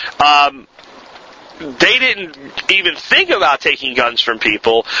happened, they didn't even think about taking guns from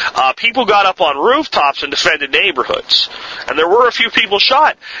people. People got up on rooftops and defended neighborhoods. And there were a few people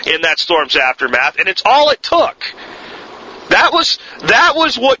shot in that storm's aftermath, and it's all it took. That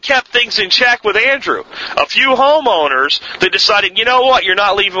was what kept things in check with Andrew. A few homeowners that decided, you know what, you're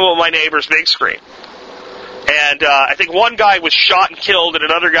not leaving with my neighbor's big screen. And I think one guy was shot and killed, and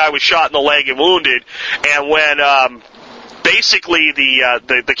another guy was shot in the leg and wounded. And when basically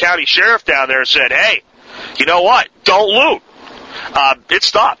the county sheriff down there said, hey, you know what, don't loot, it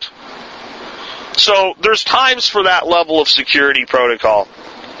stopped. So there's times for that level of security protocol.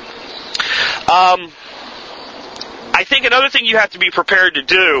 I think another thing you have to be prepared to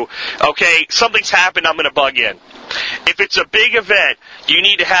do, okay, something's happened, I'm going to bug in. If it's a big event, you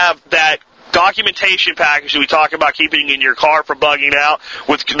need to have that documentation package that we talk about keeping in your car for bugging out,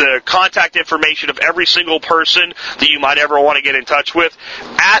 with the contact information of every single person that you might ever want to get in touch with.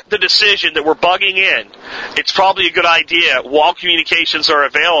 At the decision that we're bugging in, it's probably a good idea, while communications are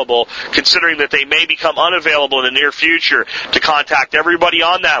available, considering that they may become unavailable in the near future, to contact everybody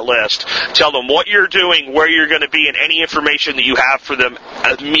on that list, tell them what you're doing, where you're going to be, and any information that you have for them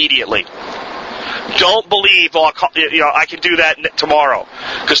immediately. Don't believe, I can do that tomorrow,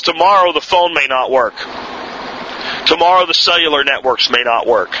 because tomorrow the phone may not work. Tomorrow the cellular networks may not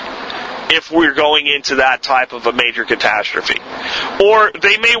work, if we're going into that type of a major catastrophe. Or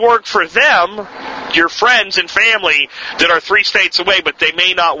they may work for them, your friends and family that are 3 states away, but they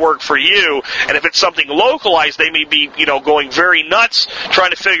may not work for you. And if it's something localized, they may be, going very nuts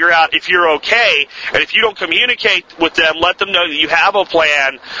trying to figure out if you're okay. And if you don't communicate with them, let them know that you have a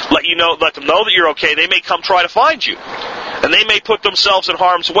plan, let them know that you're okay, they may come try to find you. And they may put themselves in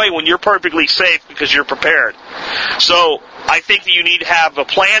harm's way when you're perfectly safe because you're prepared. So I think that you need to have a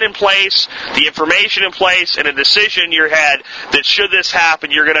plan in place, the information in place, and a decision in your head that should this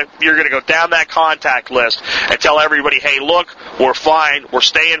happen, you're gonna go down that contact list and tell everybody, hey, look, we're fine, we're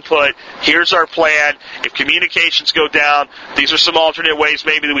staying put, here's our plan. If communications go down, these are some alternate ways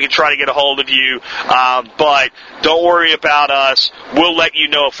maybe that we can try to get a hold of you, but don't worry about us. We'll let you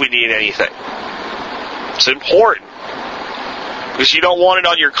know if we need anything. It's important, because you don't want it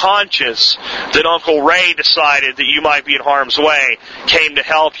on your conscience that Uncle Ray decided that you might be in harm's way, came to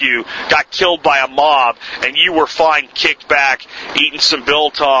help you, got killed by a mob, and you were fine, kicked back, eating some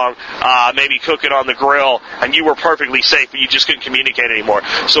biltong, maybe cooking on the grill, and you were perfectly safe, but you just couldn't communicate anymore.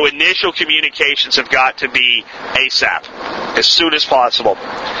 So initial communications have got to be ASAP, as soon as possible.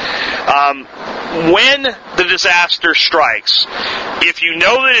 When the disaster strikes, if you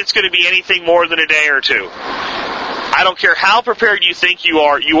know that it's going to be anything more than a day or two, I don't care how prepared you think you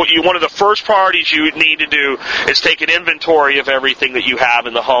are, one of the first priorities you need to do is take an inventory of everything that you have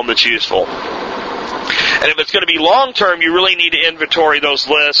in the home that's useful. And if it's going to be long-term, you really need to inventory those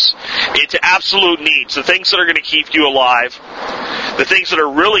lists into absolute needs, the things that are going to keep you alive, the things that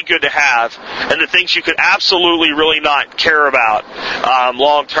are really good to have, and the things you could absolutely really not care about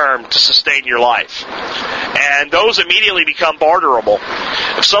long-term to sustain your life. And those immediately become barterable.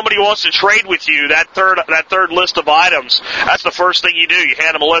 If somebody wants to trade with you, that third list of items, that's the first thing you do. You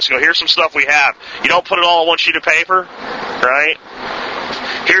hand them a list and go, here's some stuff we have. You don't put it all on one sheet of paper, right?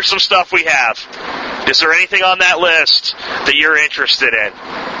 Here's some stuff we have. Is there anything on that list that you're interested in?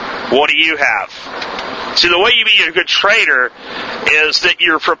 What do you have? See, the way you be a good trader is that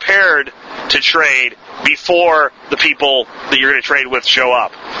you're prepared to trade before the people that you're going to trade with show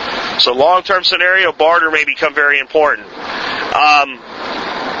up. So long-term scenario, barter may become very important.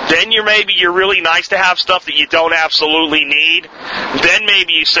 Then you're really nice to have stuff that you don't absolutely need. Then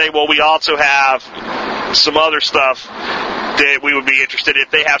maybe you say, well, we also have some other stuff that we would be interested in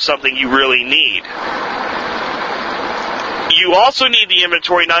if they have something you really need. You also need the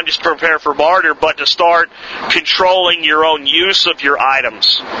inventory not just to prepare for barter, but to start controlling your own use of your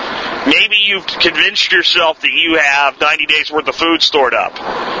items. Maybe you've convinced yourself that you have 90 days worth of food stored up,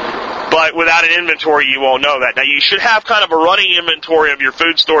 but without an inventory you won't know that. Now you should have kind of a running inventory of your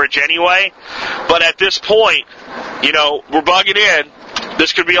food storage anyway, but at this point, we're bugging in.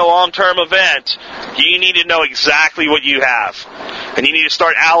 This could be a long-term event. You need to know exactly what you have. And you need to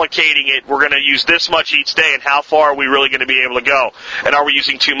start allocating it. We're going to use this much each day, and how far are we really going to be able to go? And are we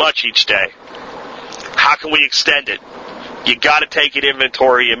using too much each day? How can we extend it? You got to take an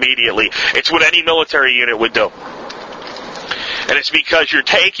inventory immediately. It's what any military unit would do. And it's because you're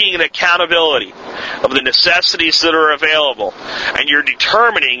taking an accountability of the necessities that are available, and you're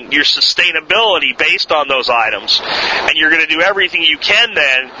determining your sustainability based on those items, and you're going to do everything you can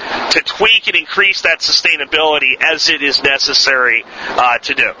then to tweak and increase that sustainability as it is necessary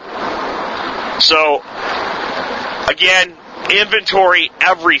to do. So, again, inventory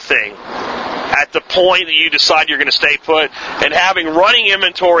everything at the point that you decide you're going to stay put, and having running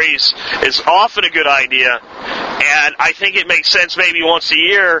inventories is often a good idea, and I think it makes sense maybe once a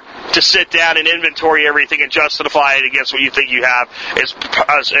year to sit down and inventory everything and justify it against what you think you have as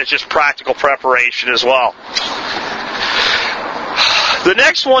just practical preparation as well. The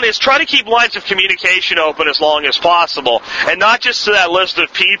next one is try to keep lines of communication open as long as possible, and not just to that list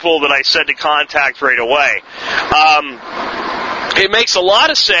of people that I said to contact right away. It makes a lot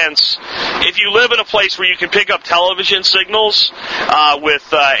of sense if you live in a place where you can pick up television signals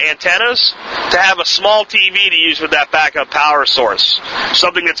with antennas, to have a small TV to use with that backup power source,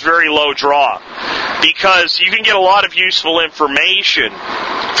 something that's very low draw, because you can get a lot of useful information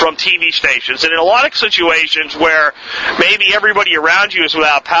from TV stations. And in a lot of situations where maybe everybody around you is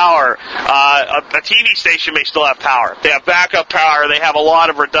without power, a TV station may still have power. They have backup power. They have a lot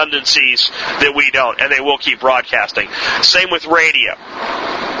of redundancies that we don't, and they will keep broadcasting. Same with radio.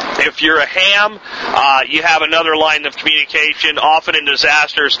 If you're a ham, you have another line of communication. Often in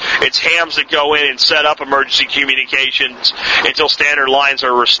disasters, it's hams that go in and set up emergency communications until standard lines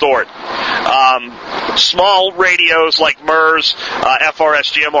are restored. Small radios like MERS,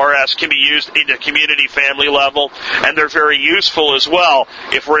 FRS, GMRS can be used in the community family level, and they're very useful as well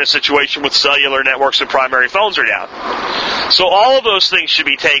if we're in a situation with cellular networks and primary phones are down. So all of those things should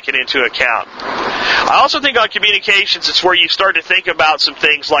be taken into account. I also think on communications, it's where you start to think about some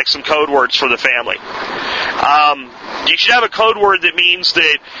things like some code words for the family. You should have a code word that means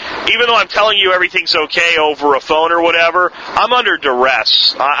that even though I'm telling you everything's okay over a phone or whatever, I'm under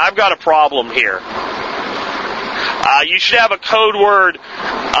duress. I've got a problem here. You should have a code word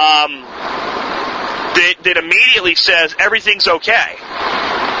that immediately says everything's okay.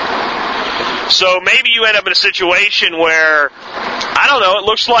 So maybe you end up in a situation where, I don't know, it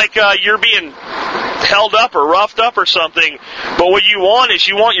looks like you're being held up or roughed up or something, but what you want is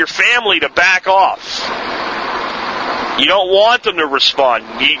you want your family to back off. You don't want them to respond.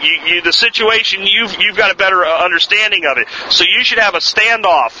 The situation, you've got a better understanding of it. So you should have a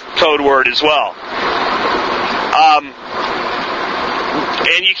standoff code word as well.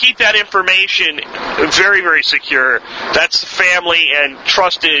 And you keep that information very, very secure. That's family and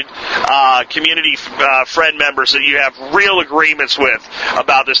trusted community friend members that you have real agreements with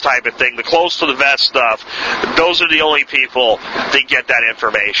about this type of thing. The close to the vest stuff, those are the only people that get that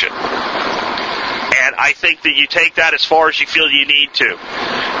information. And I think that you take that as far as you feel you need to.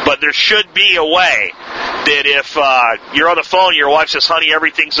 But there should be a way that if you're on the phone and your wife says, honey,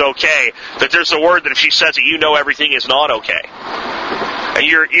 everything's okay, that there's a word that if she says it, you know everything is not okay. And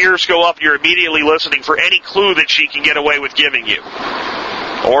your ears go up, you're immediately listening for any clue that she can get away with giving you.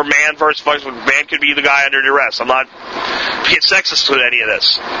 Or man versus man could be the guy under duress. I'm not being sexist with any of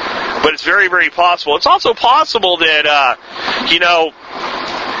this. But it's very, very possible. It's also possible that,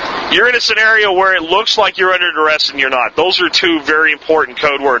 you're in a scenario where it looks like you're under duress and you're not. Those are two very important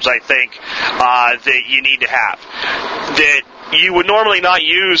code words, I think, that you need to have. That you would normally not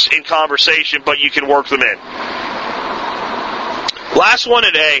use in conversation, but you can work them in. Last one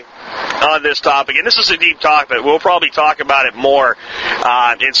today on this topic, and this is a deep topic. We'll probably talk about it more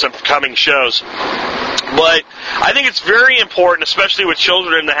in some coming shows. But I think it's very important, especially with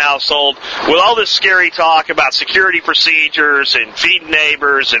children in the household, with all this scary talk about security procedures and feeding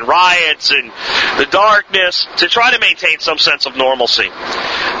neighbors and riots and the darkness, to try to maintain some sense of normalcy.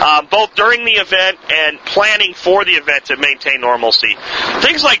 Both during the event and planning for the event to maintain normalcy.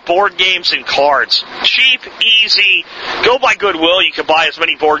 Things like board games and cards. Cheap, easy, go by Goodwill. You can buy as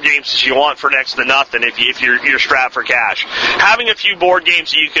many board games as you want for next to nothing if you're strapped for cash. Having a few board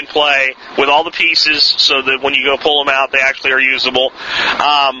games that you can play with all the pieces so that when you go pull them out, they actually are usable.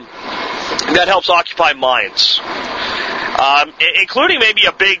 That helps occupy minds. Including maybe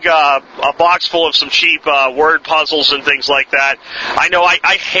a big a box full of some cheap word puzzles and things like that. I know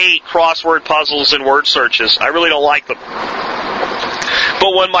I hate crossword puzzles and word searches. I really don't like them.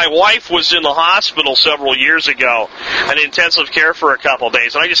 But when my wife was in the hospital several years ago, in intensive care for a couple of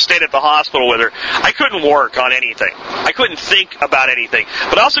days, and I just stayed at the hospital with her, I couldn't work on anything. I couldn't think about anything.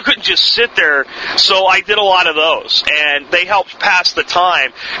 But I also couldn't just sit there, so I did a lot of those. And they helped pass the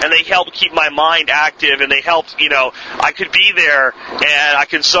time, and they helped keep my mind active, and they helped, I could be there, and I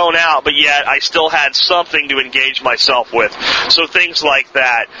could zone out, but yet I still had something to engage myself with. So things like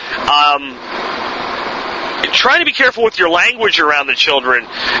that. Try to be careful with your language around the children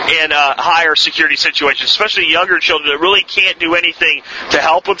in higher security situations, especially younger children that really can't do anything to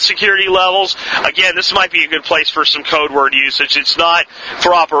help with security levels. Again, this might be a good place for some code word usage. It's not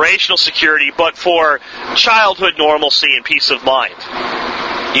for operational security, but for childhood normalcy and peace of mind.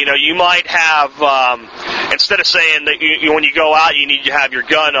 You might have, instead of saying that when you go out you need to have your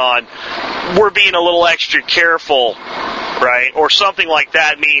gun on, we're being a little extra careful, right? Or something like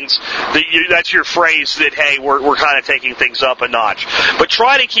that means that that's your phrase that, hey, we're kind of taking things up a notch. But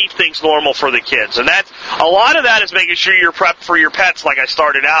try to keep things normal for the kids. And that's, a lot of that is making sure you're prepped for your pets like I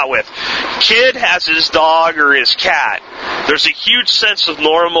started out with. Kid has his dog or his cat. There's a huge sense of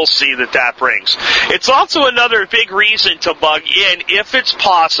normalcy that brings. It's also another big reason to bug in if it's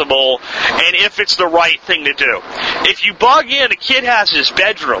possible and if it's the right thing to do. If you bug in, a kid has his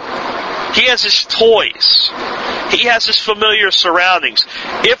bedroom. He has his toys. He has his familiar surroundings.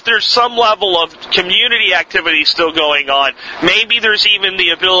 If there's some level of community activity still going on, maybe there's even the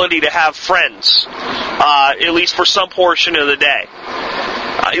ability to have friends, at least for some portion of the day.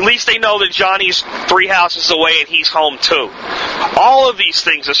 At least they know that Johnny's 3 houses away and he's home too. All of these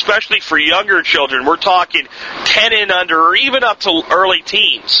things, especially for younger children, we're talking 10 and under or even up to early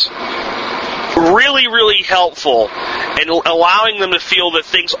teens, really, really helpful in allowing them to feel that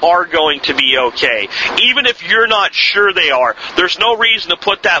things are going to be okay. Even if you're not sure they are, there's no reason to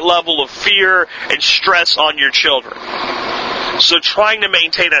put that level of fear and stress on your children. So trying to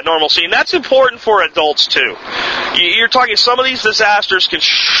maintain that normalcy, and that's important for adults too. You're talking, some of these disasters can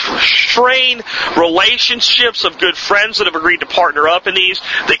strain relationships of good friends that have agreed to partner up in these.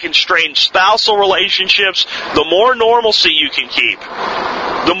 They can strain spousal relationships. The more normalcy you can keep,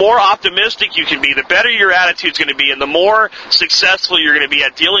 the more optimistic you can be, the better your attitude's going to be, and the more successful you're going to be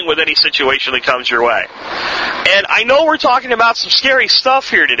at dealing with any situation that comes your way. And I know we're talking about some scary stuff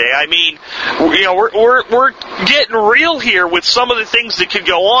here today. I mean, you know, we're getting real here with some of the things that could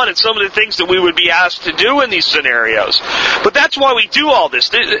go on and some of the things that we would be asked to do in these scenarios. But that's why we do all this.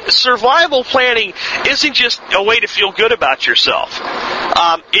 Survival planning isn't just a way to feel good about yourself.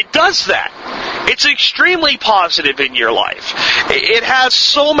 It does that. It's extremely positive in your life. It has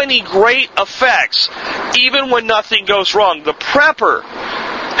so many great effects, even when nothing goes wrong. The prepper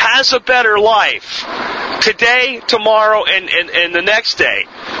has a better life today, tomorrow, and the next day,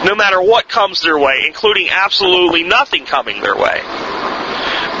 no matter what comes their way, including absolutely nothing coming their way.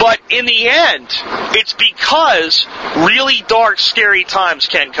 But in the end, it's because really dark, scary times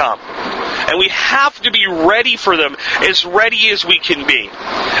can come. And we have to be ready for them, as ready as we can be,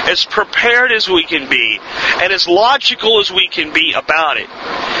 as prepared as we can be, and as logical as we can be about it.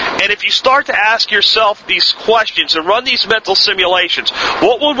 And if you start to ask yourself these questions and run these mental simulations,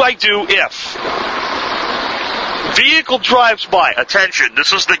 what would I do if? Vehicle drives by. Attention,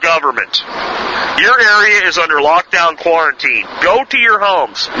 this is the government. Your area is under lockdown quarantine. Go to your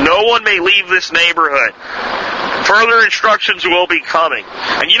homes. No one may leave this neighborhood. Further instructions will be coming.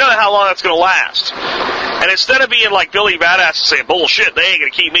 And you know how long that's going to last. And instead of being like Billy Badass and saying, bullshit, they ain't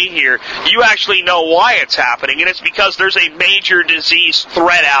going to keep me here, you actually know why it's happening, and it's because there's a major disease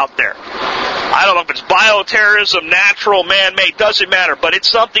threat out there. I don't know if it's bioterrorism, natural, man-made, doesn't matter, but it's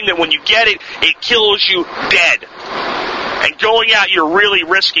something that when you get it, it kills you dead. And going out, you're really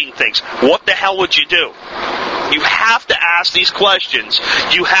risking things. What the hell would you do? You have to ask these questions.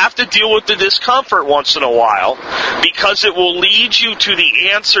 You have to deal with the discomfort once in a while, because it will lead you to the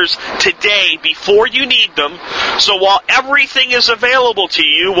answers today before you need them. So while everything is available to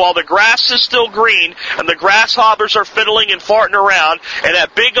you, while the grass is still green and the grasshoppers are fiddling and farting around, and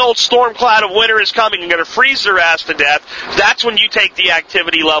that big old storm cloud of winter is coming and going to freeze their ass to death, that's when you take the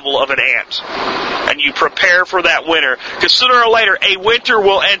activity level of an ant. And you prepare for that winter. Because sooner or later, a winter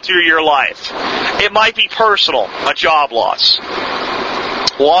will enter your life. It might be personal, a job loss,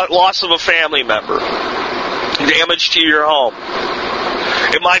 loss of a family member, damage to your home.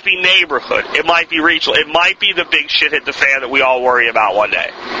 It might be neighborhood. It might be regional. It might be the big shit hit the fan that we all worry about one day.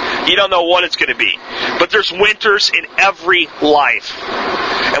 You don't know what it's going to be. But there's winters in every life.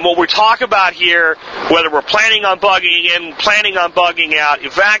 And what we talk about here, whether we're planning on bugging in, planning on bugging out,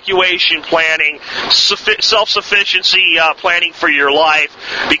 evacuation planning, self-sufficiency planning for your life,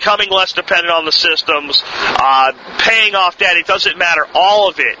 becoming less dependent on the systems, paying off debt, it doesn't matter. All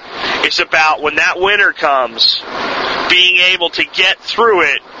of it is about when that winter comes, being able to get through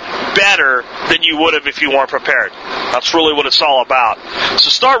it better than you would have if you weren't prepared. That's really what it's all about. So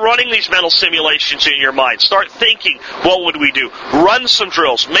start running these mental simulations in your mind. Start thinking, what would we do? Run some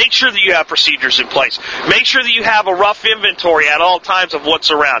drills. Make sure that you have procedures in place. Make sure that you have a rough inventory at all times of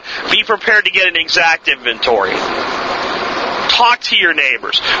what's around. Be prepared to get an exact inventory. Talk to your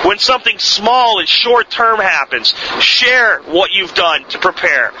neighbors. When something small and short-term happens, share what you've done to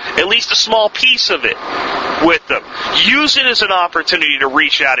prepare, at least a small piece of it, with them. Use it as an opportunity to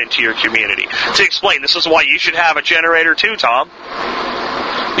reach out into your community. To explain, this is why you should have a generator too, Tom.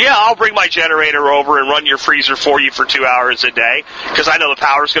 Yeah, I'll bring my generator over and run your freezer for you for 2 hours a day, because I know the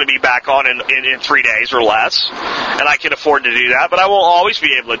power's going to be back on in 3 days or less, and I can afford to do that, but I won't always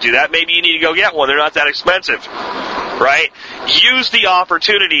be able to do that. Maybe you need to go get one. They're not that expensive, right? Use the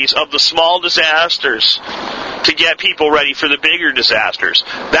opportunities of the small disasters to get people ready for the bigger disasters.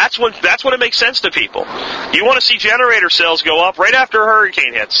 That's when it makes sense to people. You want to see generator sales go up right after a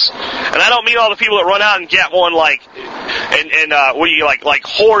hurricane hits. And I don't mean all the people that run out and get one like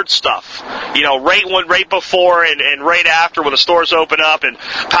hoard stuff. right before and right after when the stores open up and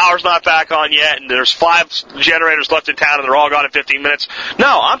power's not back on yet and there's 5 generators left in town and they're all gone in 15 minutes.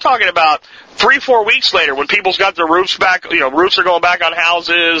 No, I'm talking about 3-4 weeks later when people's got their roofs back, roofs are going back on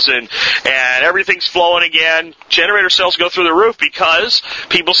houses and everything's flowing again. Generator sales go through the roof because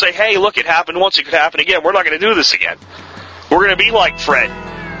people say, hey, look, it happened once, it could happen again. We're not going to do this again. We're going to be like Fred.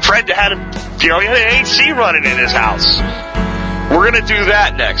 Fred had he had an AC running in his house. We're going to do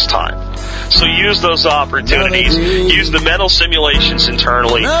that next time. So use those opportunities. Use the mental simulations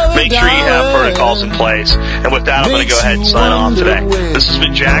internally. Make sure you have protocols in place. And with that, I'm going to go ahead and sign off today. This has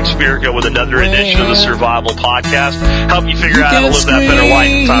been Jack Spirko with another edition of the Survival Podcast. Help you figure out how to live that better life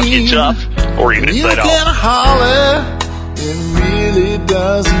if times get tough, or even if they don't. You can holler. It really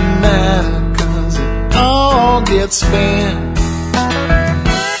doesn't matter, 'cause it all gets spent.